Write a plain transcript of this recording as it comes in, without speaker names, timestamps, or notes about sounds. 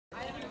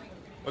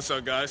What's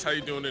up, guys? How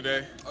you doing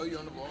today? Oh, you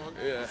on the vlog?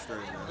 Yeah.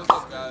 What's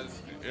up,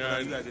 guys? Yeah.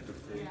 You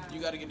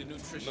gotta get the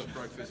nutritious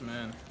breakfast,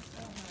 man.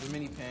 The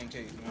mini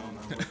pancakes, man.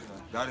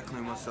 Gotta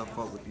clean myself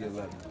up with the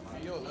 11.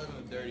 Yo, 11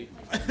 is dirty.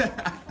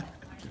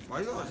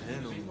 Why you always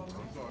handle me?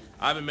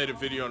 I haven't made a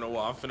video in a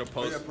while. I'm finna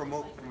post. Yeah,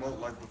 promote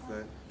Life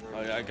Effect.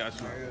 Oh yeah, I got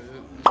you.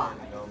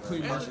 Hey,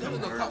 let me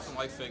go cop some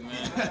Life Fake, man.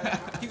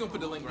 He's gonna put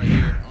the link right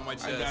here on my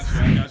chest.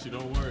 I got you.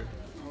 Don't worry.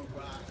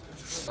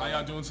 How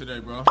y'all doing today,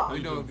 bro?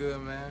 We doing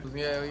good, man.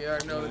 Yeah, we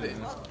already know that.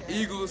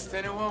 Eagles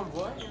 10-1,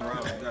 boy. You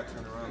gotta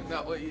turn around.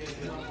 Not what, yeah.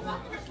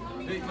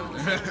 Big number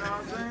 10, you know what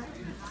I'm saying?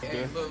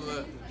 Hey,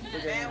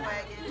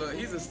 look,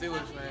 he's a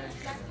Steelers fan.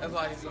 That's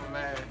why he's so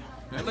mad.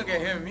 And look at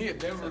him, he a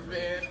Denver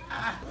fan.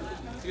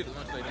 Let's get the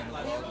lunch lady in the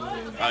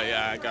vlog. Oh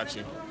yeah, I got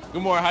you.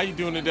 Good morning. How you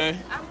doing today?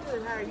 I'm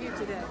good. How are you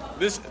today?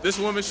 This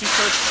woman, she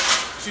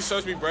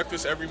serves me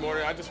breakfast every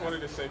morning. I just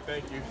wanted to say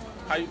thank you.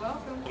 How you?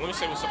 Let me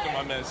say what's up to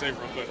my man Zay real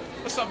quick.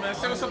 What's up, man?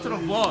 Say what's up to the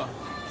vlog.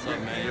 What's up,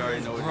 man? You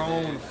already know what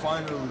grown,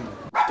 finally.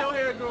 What your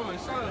hair doing?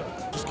 Shut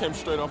up. Just came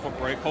straight off a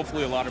break.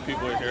 Hopefully a lot of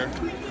people are here.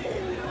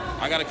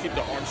 I gotta keep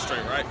the arms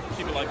straight, right?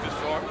 Keep it like this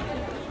far.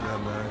 Yeah,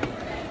 man.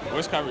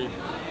 Where's Kyrie?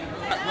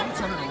 Let me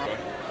turn it around.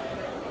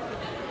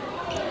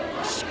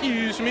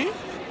 Excuse me?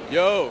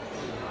 Yo.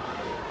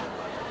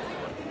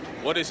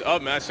 What is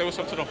up, man? Say what's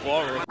up to the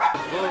vlog.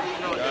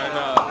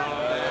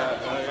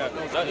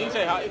 EJ,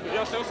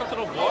 yo, say what's up to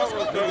the vlog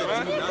real quick,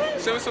 man.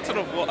 Say what's up to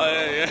the vlog.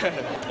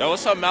 Yeah. Yo,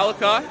 what's up,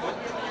 Malachi?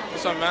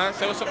 What's up, man?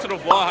 Say what's up to the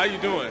vlog. How you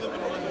doing?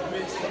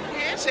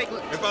 Handshake.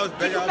 If I was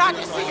Did you not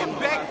just see him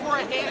back for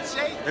a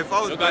handshake? If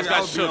I was Guys, I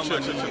would be chill. on my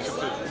knees.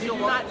 Did you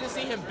not just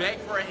see him back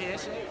for a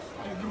handshake?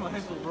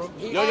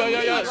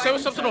 Yo. Say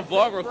what's up to the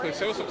vlog real quick.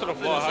 Say what's up to the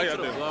vlog. How y'all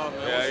doing?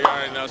 Yeah, you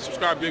already know.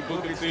 Subscribe,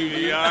 BigBuka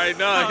TV. You already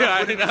know. You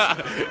already know.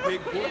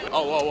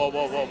 Oh,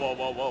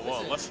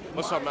 whoa.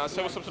 What's up, man?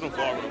 Say what's up to the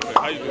vlog real quick.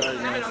 How you doing?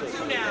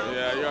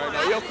 Yeah, you already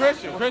know. Yo,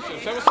 Christian,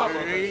 say what's up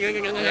real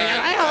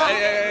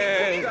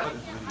quick.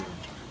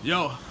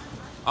 Yo,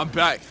 I'm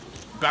back.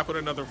 Back with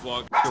another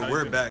vlog. So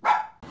we're back.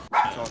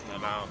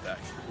 I'm back.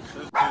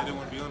 I didn't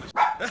want to be on this.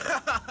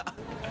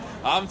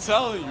 I'm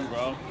telling you,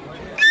 bro.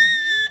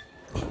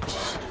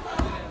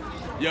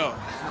 Yo,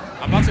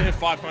 I'm about to hit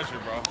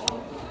 500, bro.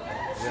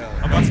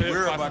 Yeah,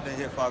 we're about to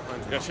hit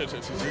 500. Yeah, shit.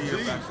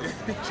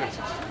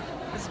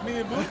 It's me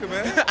and Buka,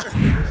 man.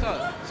 What's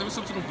up? Say what's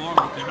up to the vlog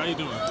real quick. How you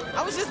doing?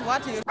 I was just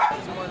watching it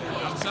this morning.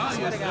 I'm telling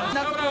you.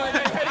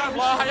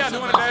 How y'all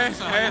doing today?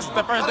 Hey, it's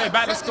the first day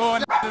back to school.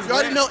 You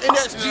already know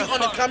NSG on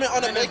the comment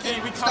on the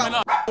making. We coming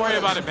up. Don't worry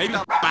about it, baby.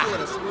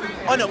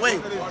 On the way.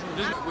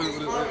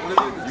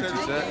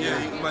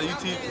 Yeah, my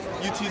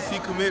UTC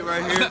commit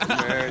right here.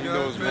 Man, you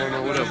know what's going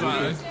on. What up,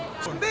 Buka?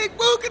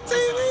 BigBuka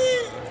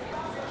TV.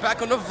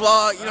 Back on the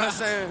vlog, you know what I'm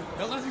saying?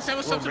 Yo, Leslie, say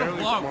what's up to the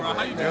vlog, bro.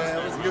 How you doing? Yeah,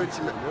 what's good with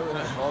you, man?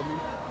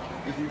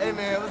 Hey,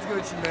 man, what's good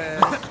with you,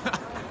 man?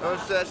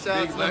 Shout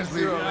out to number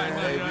 0, man.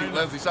 Hey, Big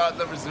Leslie, shout out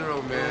number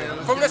 0, man.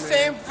 From the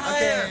same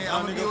plan.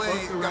 I'm gonna be late.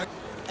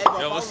 Hey, bro,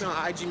 follow me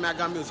on IG, Mac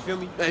got me, feel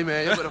me? Hey,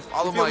 man, you better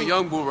follow my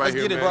young boo right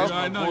here, get it,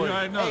 man. bro. You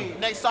already know. Hey,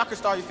 next soccer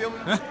star, you feel me?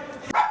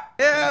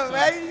 Yeah,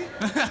 baby.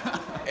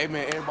 Hey,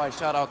 man, everybody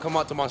shout out. Come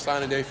out to my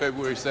signing day,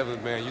 February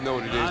 7th, man. You know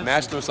what it is.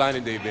 National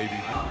Signing Day, baby.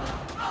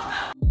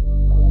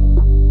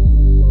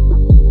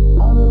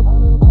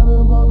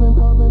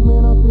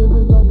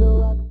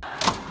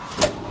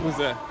 Who's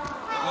that?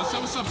 Yo, say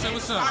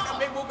what's up. I got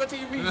BigBuka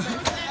TV. You know what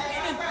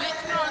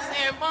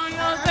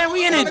I'm saying? We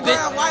in it,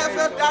 bitch.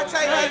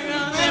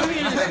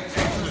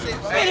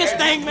 We in this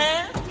thing,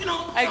 man. You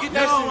know. Hey, get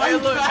that shit. Hey,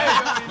 look.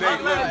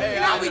 You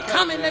know how we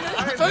coming,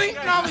 nigga. So you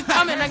know how we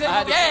coming,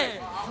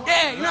 nigga.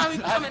 Yeah, you know how we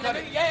coming,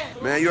 nigga. Yeah.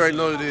 Man, you already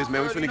know what it is,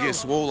 man. We finna get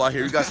swole out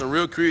here. We got some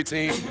real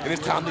creatine, and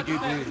it's time to get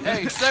big.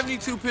 Hey,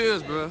 72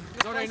 pills, bro.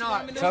 No, they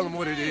not. Tell them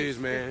what it is,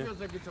 man.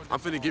 I'm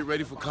finna get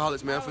ready for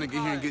college, man. I'm finna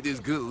get here and get this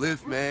good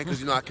lift, man, because,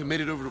 you know, I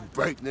committed over the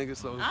break, nigga,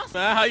 so.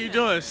 Man, how you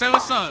doing? Say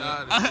what's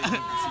up.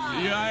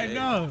 You already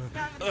know.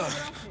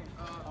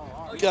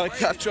 We gotta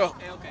catch up.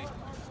 Okay.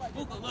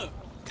 Buka, look.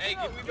 Hey,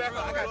 give me back.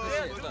 I got this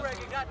shit.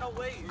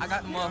 I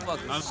got the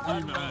motherfuckers. I'm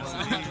screaming.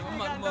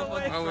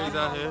 My ways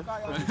out here.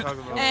 What you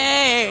talking about?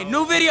 Hey,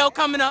 new video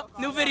coming up.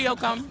 New video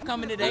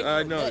coming today.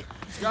 I know.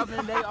 Dropping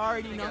today,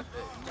 already know.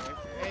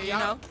 Hey, you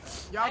know.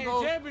 Y'all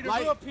go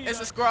like and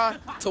subscribe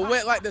to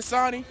Wet Like the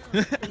Sonny.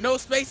 No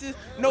spaces,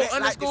 no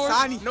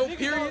underscores, no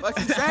period. What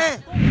you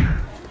saying?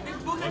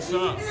 What's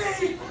up?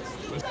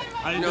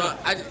 How you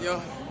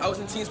doing? I was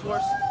in team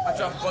sports. I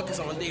dropped buckets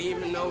on. They didn't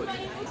even know it.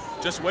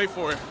 Just wait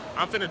for it.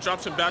 I'm finna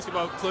drop some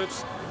basketball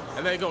clips,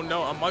 and they gonna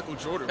know I'm Michael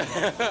Jordan.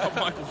 I'm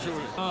Michael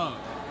Jordan.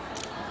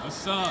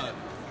 What's up?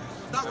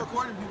 Stop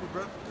recording people,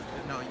 bro.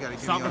 No, you gotta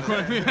Stop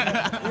recording.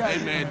 Hey,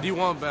 man,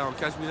 D1 bound.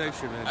 Catch me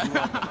next year, man. D1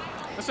 bound.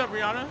 What's up,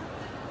 Rihanna?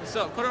 What's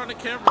up? Put her on the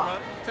camera,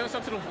 man. Tell us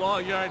up to the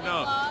vlog. You already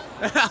know.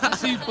 I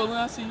see you pulling.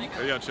 I see you.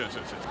 Yeah, chill.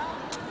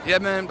 Yeah,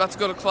 man, about to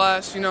go to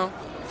class, you know.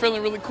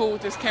 Feeling really cool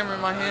with this camera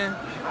in my hand.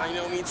 You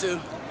know, me too.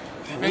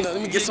 Let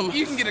me get some.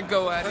 You can get a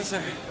go at it.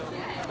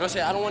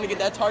 I don't want to get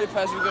that target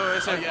pass. We go.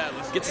 Yeah,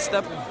 let's get to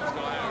stepping. go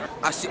ahead.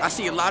 I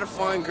see a lot of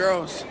fine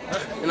girls,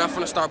 and I'm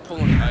finna start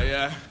pulling.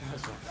 Yeah.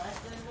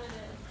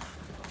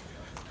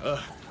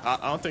 I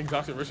don't think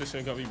Dr.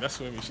 Richardson gonna be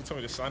messing with me. She told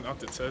me to sign out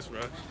the test,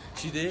 bro.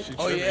 She did? She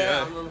Oh tripped me,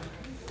 yeah.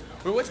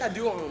 Wait, what y'all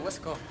do on what's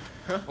it called?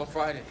 On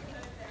Friday?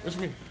 What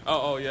you mean?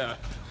 Oh yeah.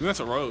 We went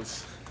to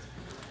Rose.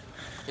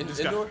 In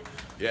the indoor?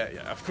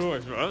 Yeah, of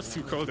course, bro. It was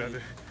too cold out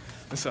there.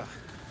 What's up?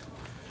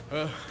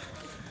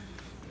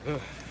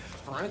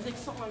 Forensic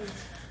science.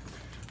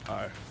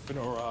 Alright,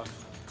 finna rock.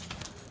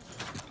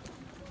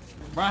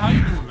 Bro, how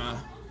you doing, man?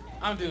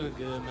 I'm doing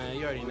good, man.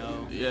 You already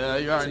know. Yeah,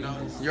 you already know.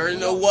 You already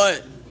know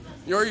what?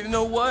 You already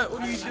know what?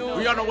 What are you doing?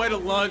 We on our way to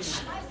lunch.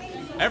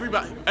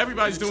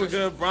 Everybody's doing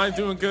good. Brian's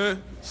doing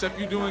good. Seth,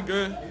 you doing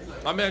good.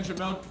 My man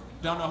Jamel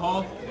down the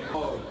hall.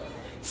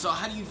 So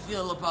how do you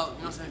feel about, you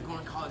know what I'm saying, going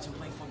to college and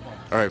playing football?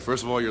 All right,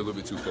 first of all, you're a little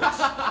bit too close.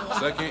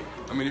 Second,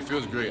 I mean, it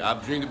feels great.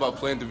 I've dreamed about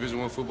playing Division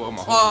I football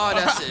my whole life.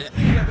 Oh, that's it.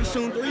 We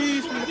shooting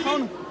threes from the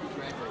corner.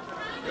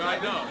 Yeah, I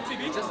know.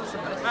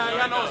 Man,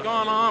 y'all know what's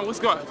going on. What's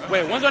going?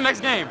 Wait, when's our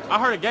next game? I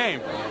heard a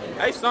game.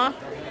 Hey, son.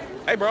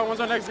 Hey, bro, when's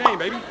our next game,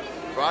 baby?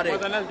 Friday.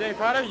 When's our next game?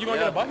 Friday? You gonna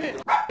get a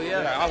bucket?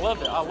 Yeah, I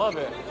love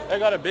it. They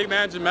got a big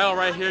man, Jamel,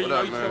 right here. What You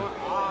up, know, man?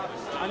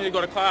 I need to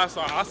go to class,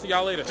 so I'll see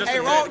y'all later. Just Hey,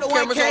 a roll minute. the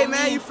 1K,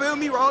 man. You feel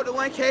me? Roll the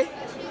 1K.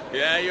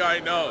 Yeah, you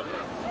already know.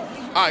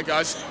 All right,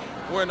 guys.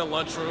 We're in the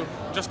lunchroom.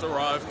 Just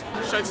arrived.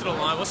 Straight to the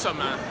line. What's up,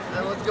 man?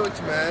 Man, what's good with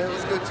you, man?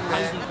 What's good with you,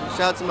 man?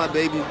 Shout out to my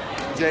baby,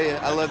 Jaya.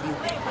 I love you.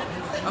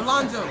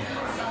 Alonzo.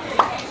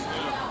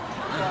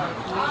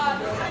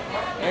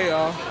 Hey,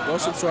 y'all. Go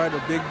subscribe to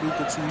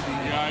BigBuka TV.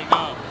 Yeah, I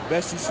know.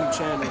 Best YouTube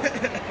channel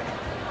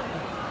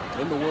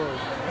in the world.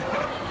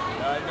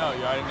 Yeah, I know.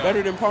 You already know.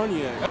 Better than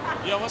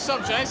Pontiac. Yo, what's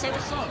up, Jay? Say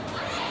what's up.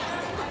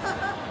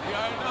 You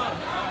already know.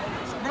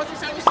 Brother,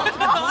 say what's up to the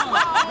vlog.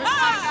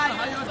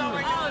 How y'all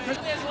doing?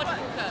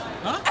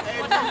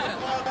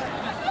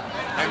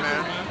 Hey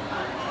man,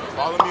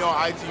 follow me on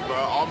IG, bro.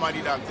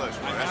 Almighty.clutch,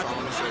 bro. That's all I'm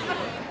gonna say.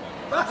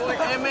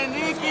 Hey, man,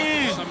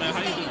 Nikki. What's up, man? How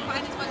you doing?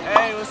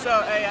 Hey, what's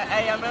up?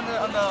 Hey, I'm on the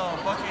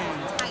fucking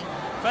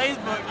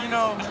Facebook, you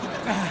know.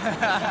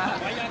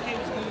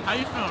 How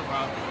you feeling,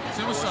 bro?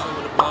 Say what's up.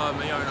 With the vlog,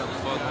 man, y'all know what the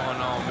fuck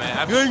going on, man.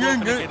 I'm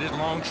gonna get this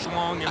long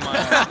schlong in my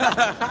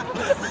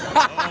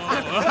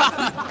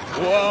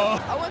Whoa.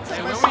 I want to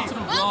Hey, take where my we to the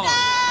vlog?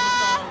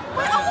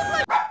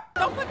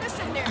 Don't put this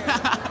in there.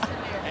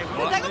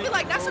 Because they're going to be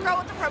like, that's the girl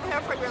with the purple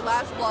hair from your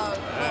last vlog.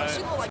 Well,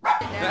 she look like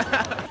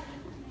now.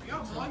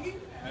 Y'all vlogging?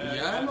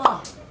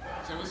 Yeah.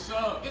 Say what's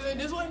up. Is it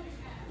this way?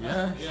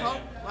 Yeah.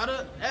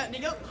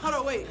 Nigga, hold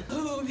on, wait.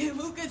 Ooh,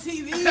 BigBuka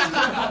TV.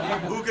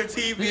 BigBuka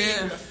TV.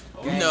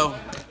 Yeah.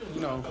 You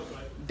know,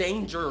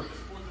 danger.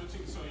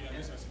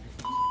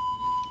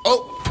 Oh,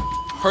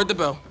 heard the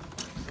bell.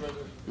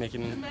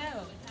 Making.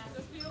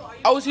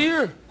 I was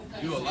here.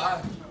 You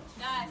alive?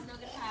 Guys, no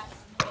good pass.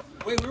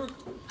 Wait, we were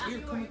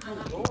coming through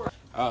the door.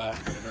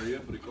 Hurry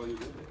up, but they call you.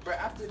 But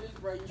after this,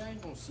 bro, you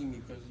ain't gonna see me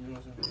because you know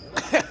what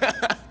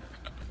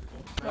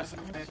I'm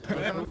saying.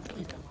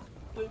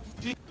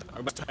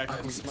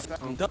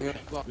 I'm done.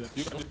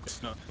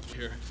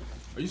 Here.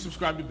 Are you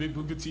subscribed to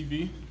BigBuka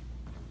TV?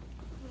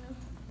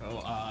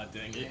 Oh,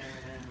 dang it.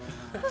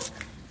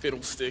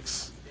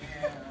 Fiddlesticks.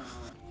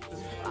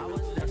 I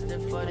was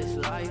destined for this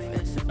life,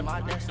 it's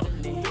my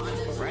destiny.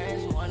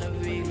 Friends wanna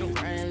be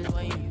friends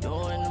when you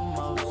doing the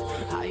most.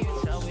 How you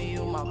tell me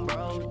you my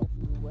bro?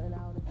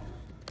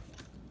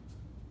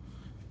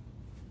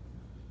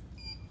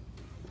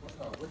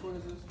 Which one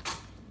is this?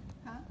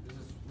 Huh?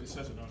 It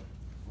says it on it.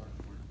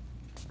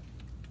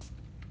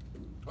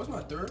 What's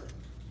my third?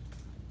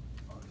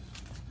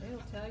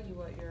 It'll tell you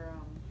what your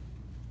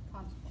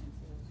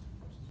consequence is.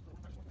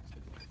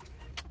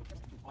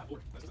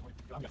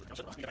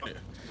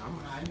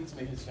 I need to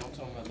make this count.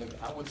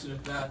 I went to the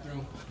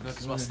bathroom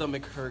because my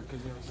stomach hurt. Cause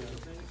you know what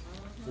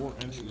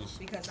I'm saying. 4 inches.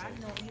 Because I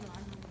know,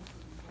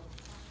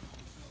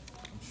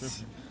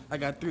 I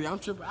got 3. I'm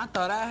tripping. I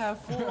thought I had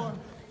 4.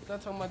 I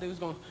told my they was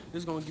gonna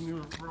give me a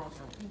referral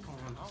from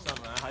What's up,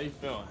 man? How you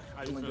feeling?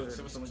 How you feeling?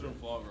 Say what's up to the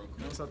vlog real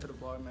quick. What's up to the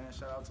vlog, man?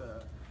 Shout out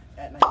to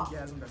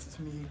 @NikeGasm, that's just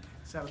me.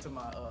 Shout out to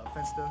my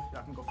Finsta,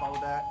 y'all can go follow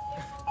that.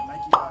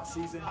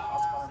 Nike.season, I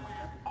was calling my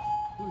couple.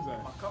 Who's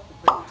that? My couple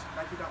page,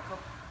 Nike.couple.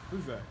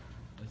 Who's that?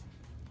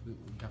 We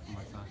got from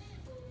my side.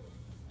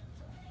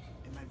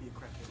 It might be a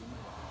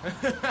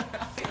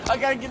crackhead. I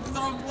gotta get this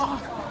on the vlog.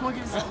 I'm gonna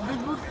get this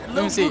BigBuka.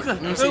 Let me see.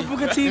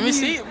 BigBuka TV. Let me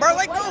see it, bro.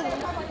 Like, go.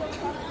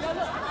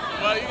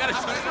 Well, you gotta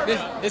show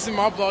it. This is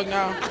my vlog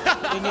now.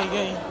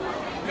 Gang.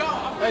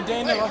 Hey,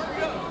 Daniel.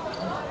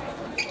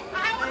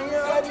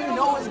 You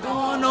know what's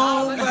going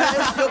on, bro.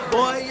 It's your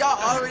boy.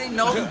 Y'all already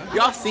know.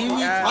 Y'all seen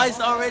me twice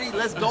already.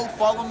 Let's go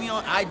follow me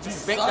on IG,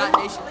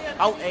 Bank.Nation.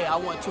 Hey, I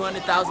want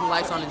 200,000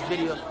 likes on this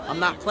video. I'm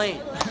not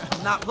playing.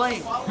 I'm not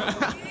playing.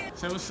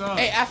 Say what's up.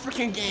 Hey,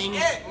 African gang.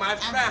 Hey, my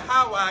friend,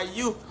 how are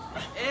you?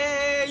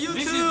 Hey, you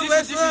This too. is-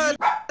 What's up?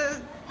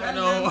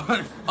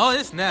 Oh,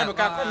 it's Snap.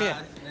 Come here.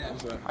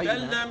 Tell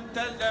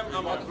them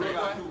I'm a player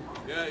too.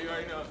 Yeah, you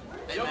already know.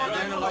 They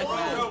not like,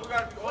 man.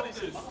 What is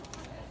this?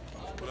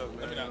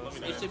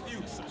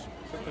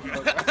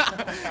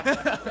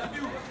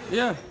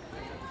 Yeah.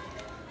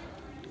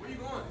 Where you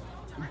going?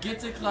 Get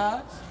to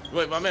class.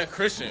 Wait, my man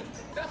Christian.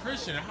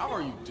 Christian, how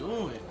are you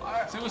doing?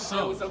 Say what's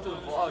up. What's up to the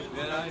vlog?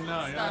 Yeah, I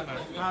know.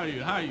 How are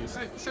you? How are you?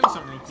 Say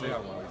something real quick.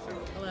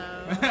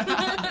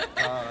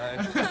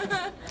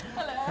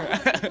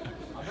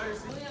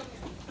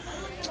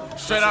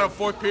 Straight out of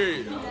fourth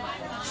period.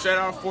 Straight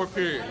out of fourth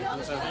period.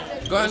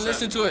 Go ahead and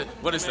listen to it.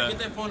 What is that?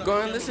 Go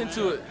ahead and listen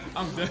to it.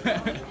 I'm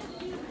dead.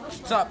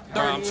 Top 30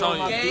 I'm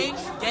telling you.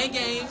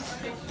 Gang.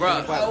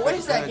 Bro, what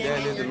is that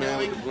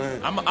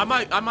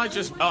I might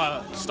just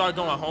start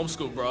going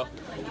homeschool, bro.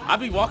 I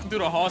be walking through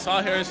the halls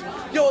out here.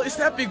 Yo, is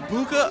that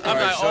BigBuka? I'm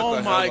like,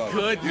 oh my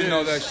goodness. You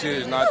know that shit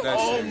is not that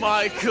Oh shit.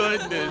 my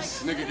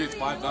goodness. Nigga gets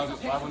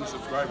 5,500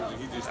 subscribers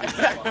and he just thinks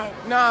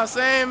Nah, I'm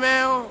saying,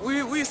 man,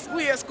 we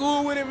at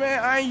school with it, man.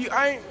 I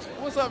ain't.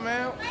 What's up,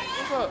 man?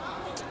 What's up?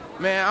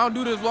 Man, I don't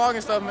do this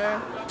vlogging stuff,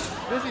 man.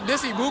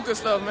 This BigBuka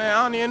stuff, man.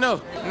 I don't even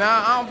know.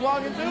 Nah, I'm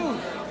vlogging too.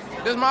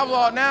 This is my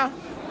vlog now.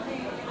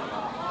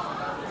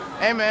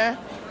 Hey, man.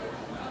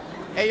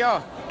 Hey,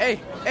 y'all. Hey.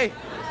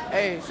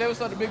 Say what's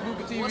up to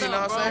BigBuka TV. You know what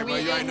I'm saying? Bro,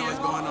 you already know what's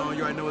going on.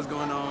 You already know what's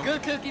going on.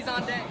 Good cookies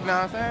on deck. You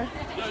know what I'm saying?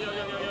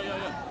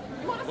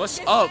 What's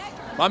up?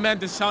 My man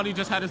Deshawnee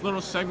just had his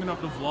little segment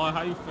of the vlog.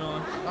 How you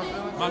feeling?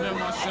 My man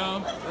Marcel.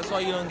 That's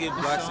why you don't get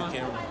blacks to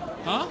camera.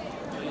 Huh?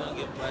 You don't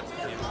get blacks to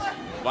camera.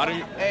 Why do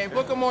you? Hey,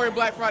 book a more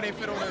Black Friday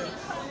fit on this.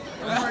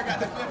 Amore got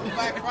the fit for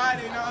Black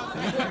Friday, you know what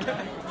I'm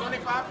saying?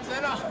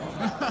 25% off.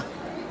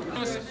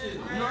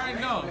 You already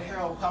know.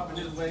 Harold popping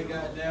this way,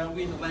 goddamn.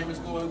 We in the language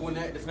school, we went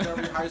at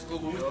Discovery High School,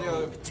 but we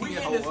still We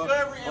in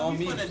Discovery and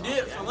we finna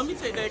dip, so let me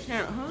take that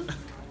camera,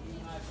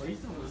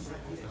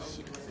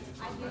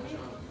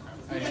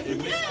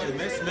 If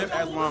Miss Smith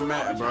asks where I'm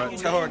at, bro,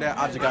 tell her that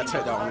I just got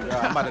checked out. Bro.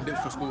 I'm about to dip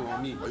for school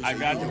on me. I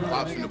got you.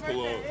 Pops in the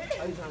pull up.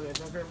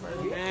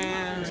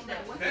 Man.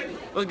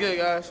 What's good,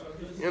 guys?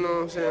 You know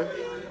what I'm saying?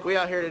 We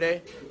out here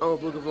today on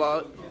BigBuka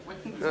Vlog.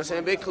 You know what I'm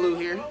saying? Big Clue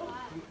here.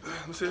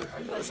 That's it.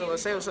 So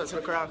let's say what's up to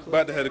the crowd.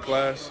 About to head to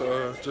class.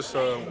 Just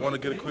want to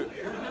get a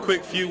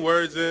quick few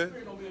words in.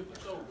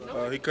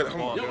 He could.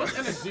 What's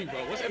energy,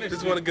 bro? What's energy?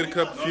 Just want to get a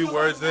couple few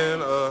words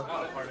in.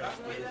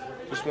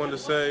 Just wanted to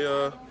say,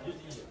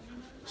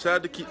 shout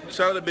out to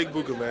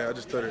BigBuka, man. I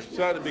just stuttered.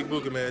 Shout out to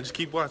BigBuka, man. Just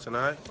keep watching,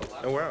 all right?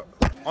 And we're out.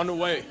 On the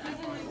way.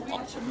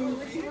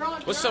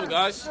 What's up,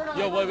 guys?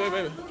 Yo, wait.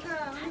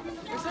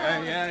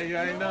 Hey, yeah, you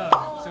already know.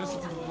 Say what's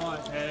up to the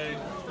vlog. Hey,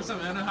 what's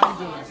up, Anna? How you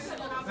doing?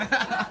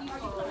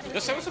 Yo,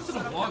 say what's up to the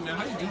vlog, man.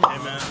 How you doing? Hey,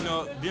 man. You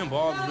know, being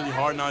bald is really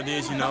hard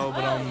nowadays, you know.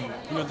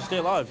 But to stay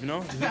alive, you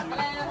know.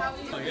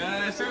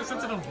 Yeah, say what's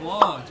up to the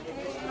vlog.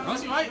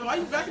 Rosie, why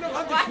you backing up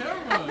out the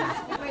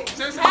camera?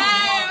 Say what's up to the vlog.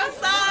 Hey,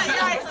 what's up? You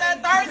already said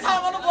third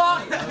time on the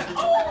vlog.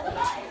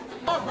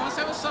 Oh, bro,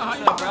 say what's up. How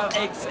you doing, bro?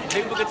 Hey,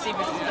 BigBuka TV.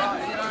 You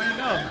already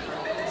know.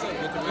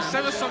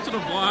 Say what's up to the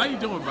vlog. How you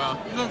doing, bro?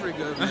 You doing pretty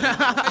good, man.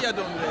 How y'all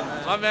doing today,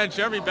 man? My man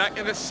Jeremy back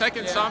in the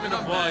second time in the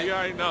vlog. You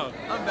already know.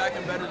 I'm back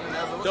and better than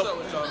ever. What's up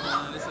with y'all,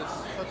 man? This is...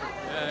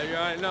 Yeah, you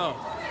already know.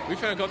 We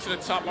finna go to the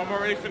top. I'm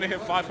already finna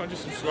hit 500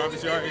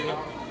 subscribers. You already know.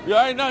 You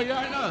already know. Hey,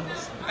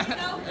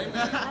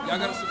 man. Y'all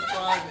gotta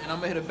subscribe, and I'm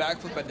gonna hit a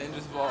backflip at the end of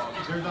this vlog.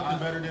 There's nothing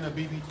better than a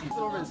BBT. He's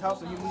over his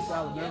house and he moved to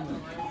Alabama.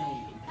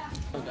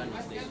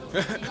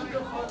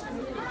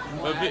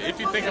 But if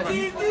you think about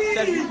it,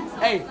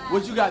 hey,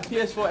 what you got?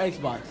 PS4,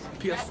 Xbox?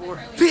 PS4.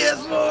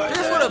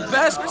 PS4 the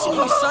best, especially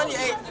when Sunny.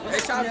 Hey,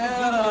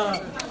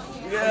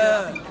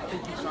 yeah.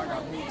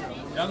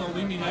 y'all gonna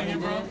leave me hanging,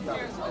 bro?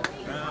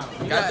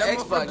 You got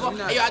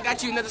Xbox. Hey, yo, I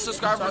got you another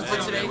subscriber for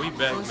today. We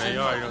back, man. You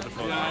already know what the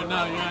fuck. Yeah, I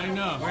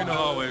know. We're in the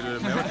hallway,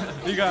 man.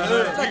 You got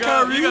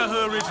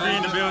Hood Rich Reed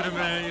in the building,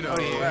 man. You know.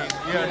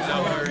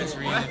 Hood Rich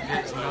Reed in the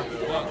bitch, man.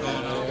 What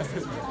going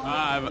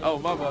on? Oh,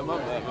 my bad.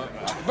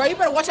 Bro, you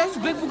better watch out. It's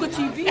BigBuka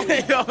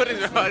TV. Yo, what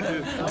is wrong?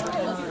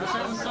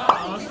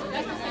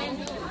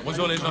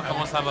 Bonjour les gens,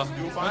 comment ça va?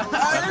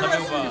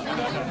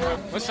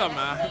 What's up,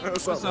 man?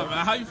 What's up,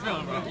 man? How you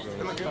feeling, bro?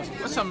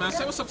 What's up, man?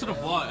 Say what's up to the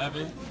vlog,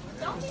 Evan.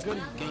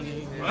 Good.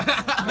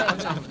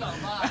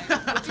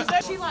 She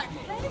said she like.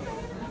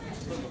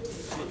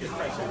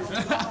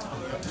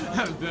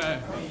 I'm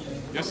dead.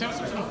 Yo, say what's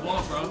up to the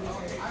vlog, bro.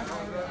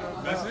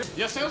 That's it?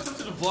 Yo, say what's up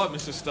to the vlog,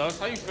 Mr. Stubbs.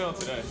 How you feeling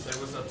today? Say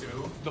what's up to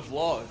who? The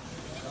vlog.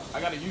 I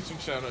got a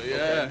YouTube channel,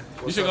 yeah.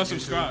 Okay. You should go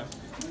subscribe.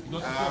 Go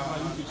subscribe to my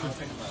YouTube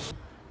channel.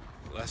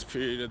 Last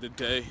period of the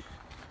day.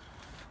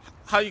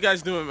 How you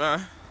guys doing,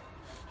 man?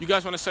 You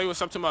guys want to say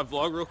what's up to my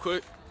vlog real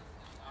quick?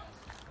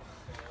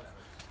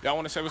 Y'all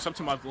want to say what's up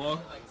to my vlog?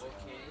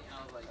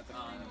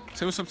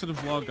 Say what's up to the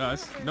vlog,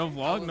 guys. No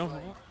vlog? No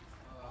vlog?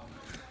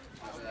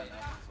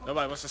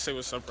 Nobody wants to say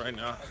what's up right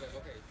now.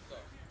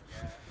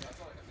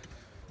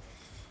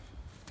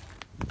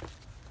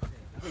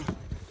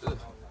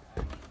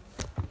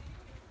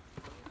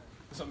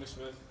 What's up, Miss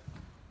Smith?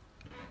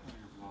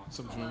 What's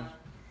up, June?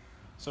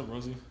 What's up,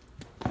 Rosie?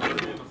 You wanna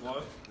be in the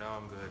vlog? No,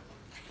 I'm good.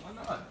 Why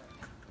not?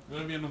 You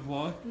wanna be in the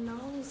vlog? No.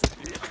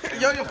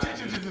 Yo.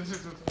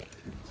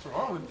 What's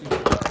wrong with you?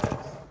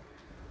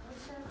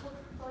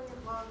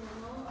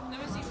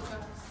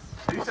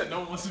 You said no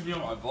one wants to be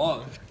on my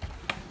vlog.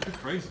 It's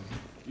crazy.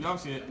 You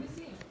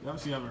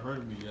obviously haven't heard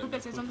of me yet.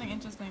 Buka, say something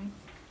interesting.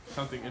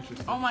 Something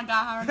interesting. Oh my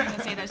god, how are you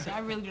gonna say that shit? I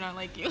really do not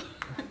like you.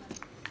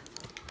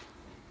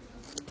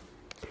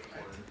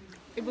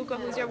 BigBuka,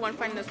 who's your one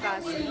friend in this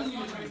class?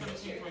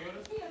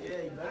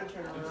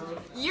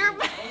 You're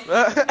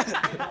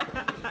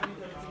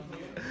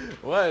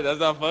What? That's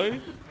not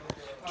funny?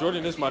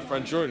 Jordan is my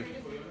friend, Jordan.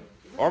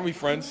 Aren't we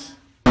friends?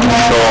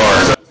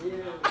 Sure.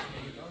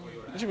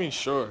 What do you mean,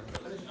 sure?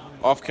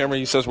 Off camera,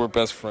 he says we're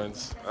best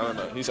friends. I don't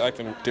know. He's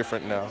acting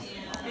different now.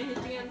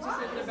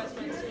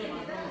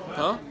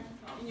 Huh?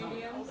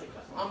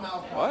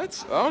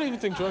 What? I don't even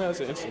think Jordan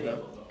has an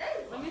Instagram.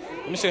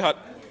 Let me say hi.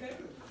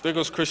 There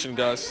goes Christian,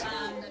 guys.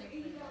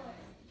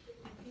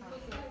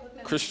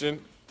 Christian.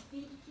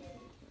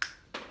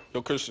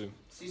 Yo, Christian.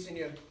 Si,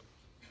 senor.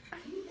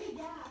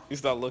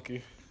 He's not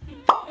looking.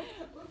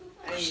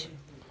 Hey,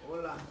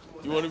 hola.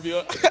 You want to be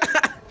on?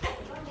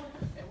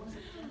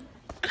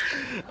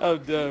 I'm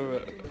done,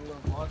 bro.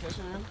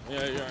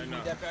 Yeah, you already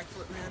know. That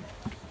backflip, man.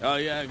 Oh,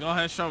 yeah. Go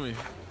ahead, show me.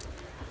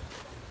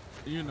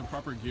 Are you in the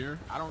proper gear?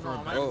 I don't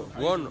know. Oh,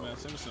 one.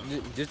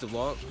 Just a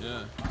vlog?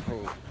 Yeah.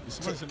 Oh.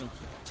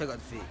 Check out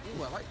the feet.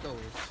 Ooh, I like those.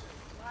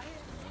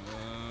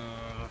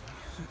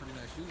 Pretty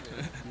nice shoes,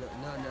 man.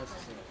 Not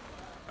necessary.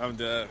 I'm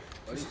dead.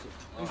 Let me see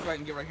if I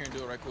can get right here and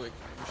do it right quick.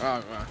 All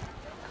right, man.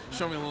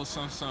 Show me a little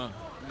something.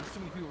 There's too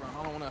many people around.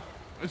 I don't wanna.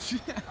 What do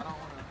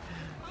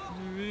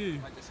you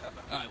mean?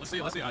 All right, let's see.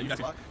 You got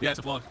to. Yeah, it's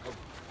a vlog.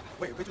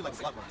 Wait, you like a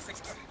slot, bro?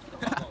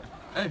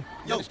 Hey,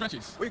 yo, the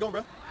stretchies. Where you going,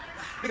 bro?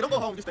 Nigga, don't go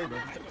home. Just stay, bro.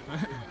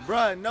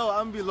 Bruh, no,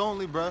 I'm gonna be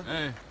lonely, bro.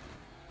 Hey.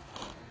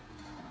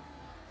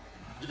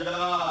 Hey.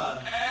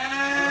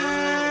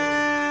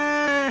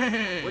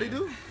 What'd he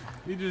do?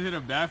 He just hit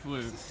a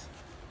backflip.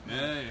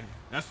 Hey,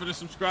 that's for the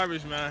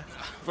subscribers, man.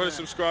 For the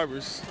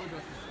subscribers.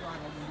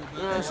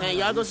 You know what I'm saying?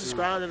 Y'all go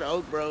subscribe to the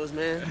Oak Bros,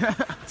 man.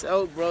 It's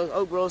Oak Bros.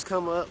 Oak Bros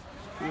come up.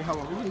 Oh, you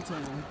haven't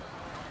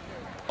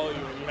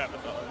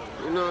done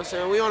You know what I'm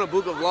saying? We on a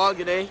BigBuka vlog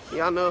today.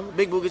 Y'all know,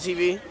 BigBuka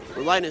TV.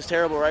 The lighting is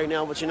terrible right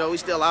now, but you know, we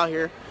still out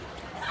here.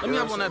 Let me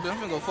hop on that bill. I'm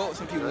gonna go forward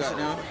some people got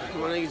down.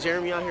 My nigga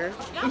Jeremy out here.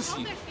 Let me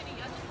see.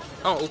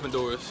 I don't open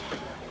doors.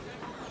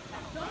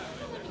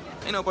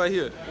 Ain't nobody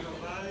here.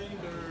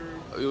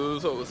 Yo,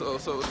 what's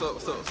up?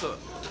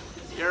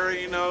 You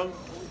already know.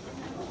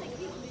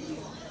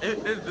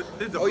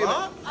 It's the Oh,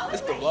 vlog?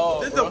 It's the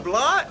vlog. This the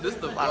vlog? This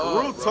the Like,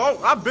 vlog. real talk.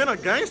 I've been a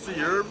gangster,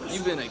 you heard me?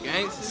 You been a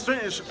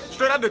gangster?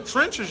 Straight out the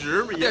trenches, you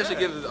heard me? Yeah, I should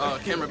give the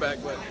camera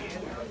back, but.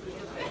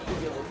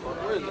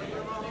 Where is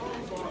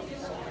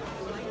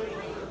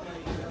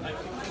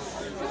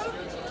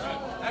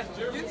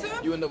it?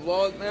 You in the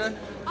vlog, man?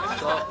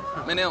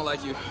 Man, they don't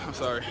like you. I'm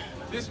sorry.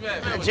 This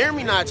man.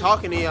 Jeremy not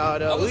talking to y'all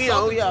though. We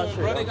out here.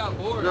 Bro, they got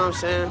bored. You know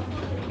what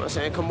I'm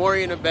saying?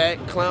 Kamori in the back,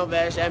 Clown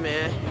Bash, that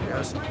man. You know what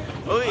I'm saying?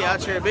 We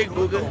out here,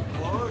 BigBuka.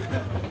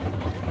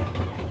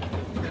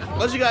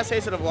 What you gotta say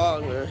to the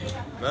vlog, man?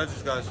 Man, I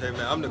just gotta say,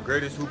 man, I'm the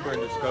greatest hooper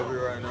in Discovery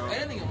right now.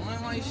 That nigga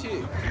lying like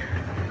shit.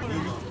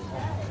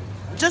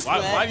 Just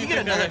why do you you get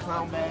think another they're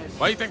Clown Bash.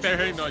 Why do you think they're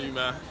hating on you,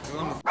 man?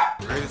 I'm the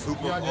greatest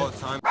hooper of all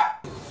time.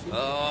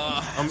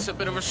 It's a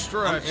bit of a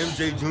stretch. I'm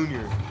MJ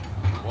Jr.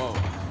 Whoa.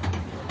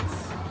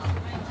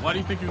 Why do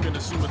you think you can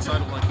assume a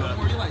title like that?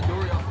 Or you like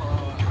Dory off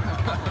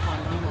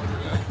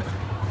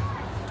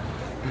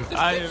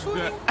I am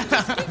dead.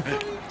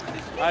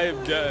 I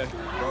am dead.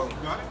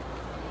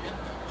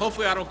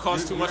 Hopefully I don't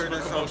cause too much of a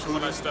commotion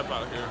when I step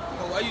out here.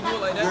 Why you do it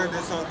like that? You heard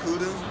this on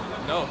Kuda?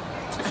 No. Yeah,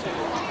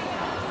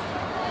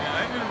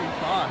 I ain't gonna be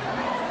fine.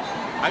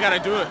 I gotta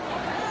do it.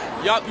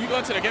 Y'all, you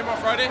going to the game on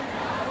Friday?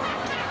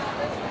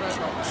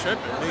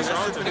 Tripping. Nigga, that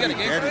shit's gonna be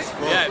dead as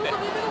fuck. Yeah.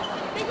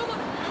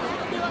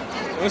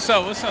 What's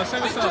up? Say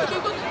what's up.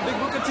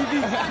 BigBuka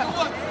TV.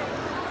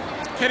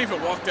 Can't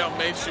even walk down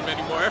Main Street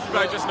anymore.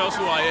 Everybody just knows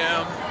who I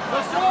am.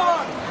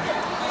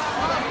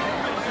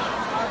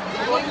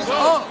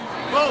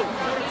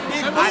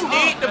 I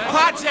need the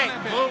project.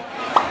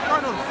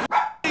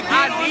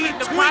 I need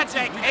the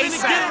project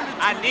ASAP.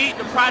 I need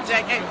the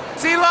project.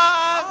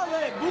 T-Love!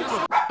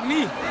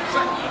 Me.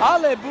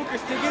 I'll let Booker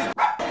stick his.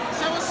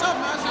 Say what's up,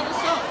 man. Say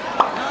what's up.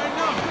 You already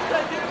know.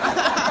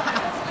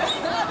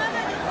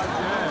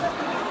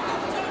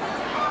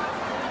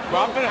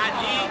 Bro, I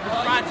need the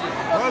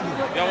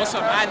project. Yo, what's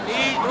up? I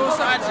need the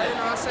project. You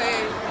know what I'm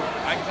saying?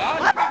 I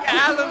got it.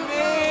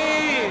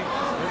 Alameen.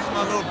 This is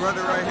my little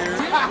brother right here.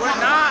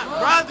 We're not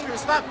brothers.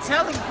 Stop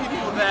telling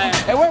people that.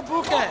 Hey, where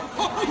Booker at?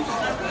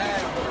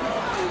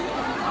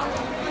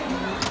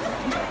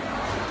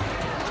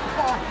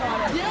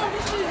 Yo,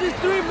 this is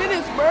just 3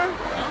 minutes, bro.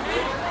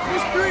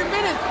 Just 3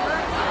 minutes, bro.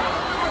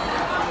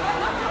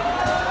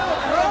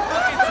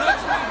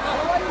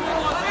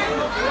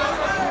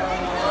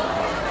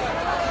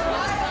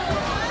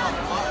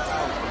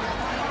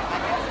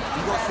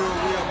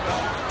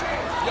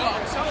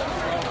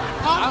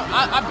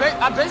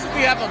 I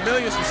basically have 1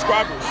 million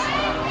subscribers.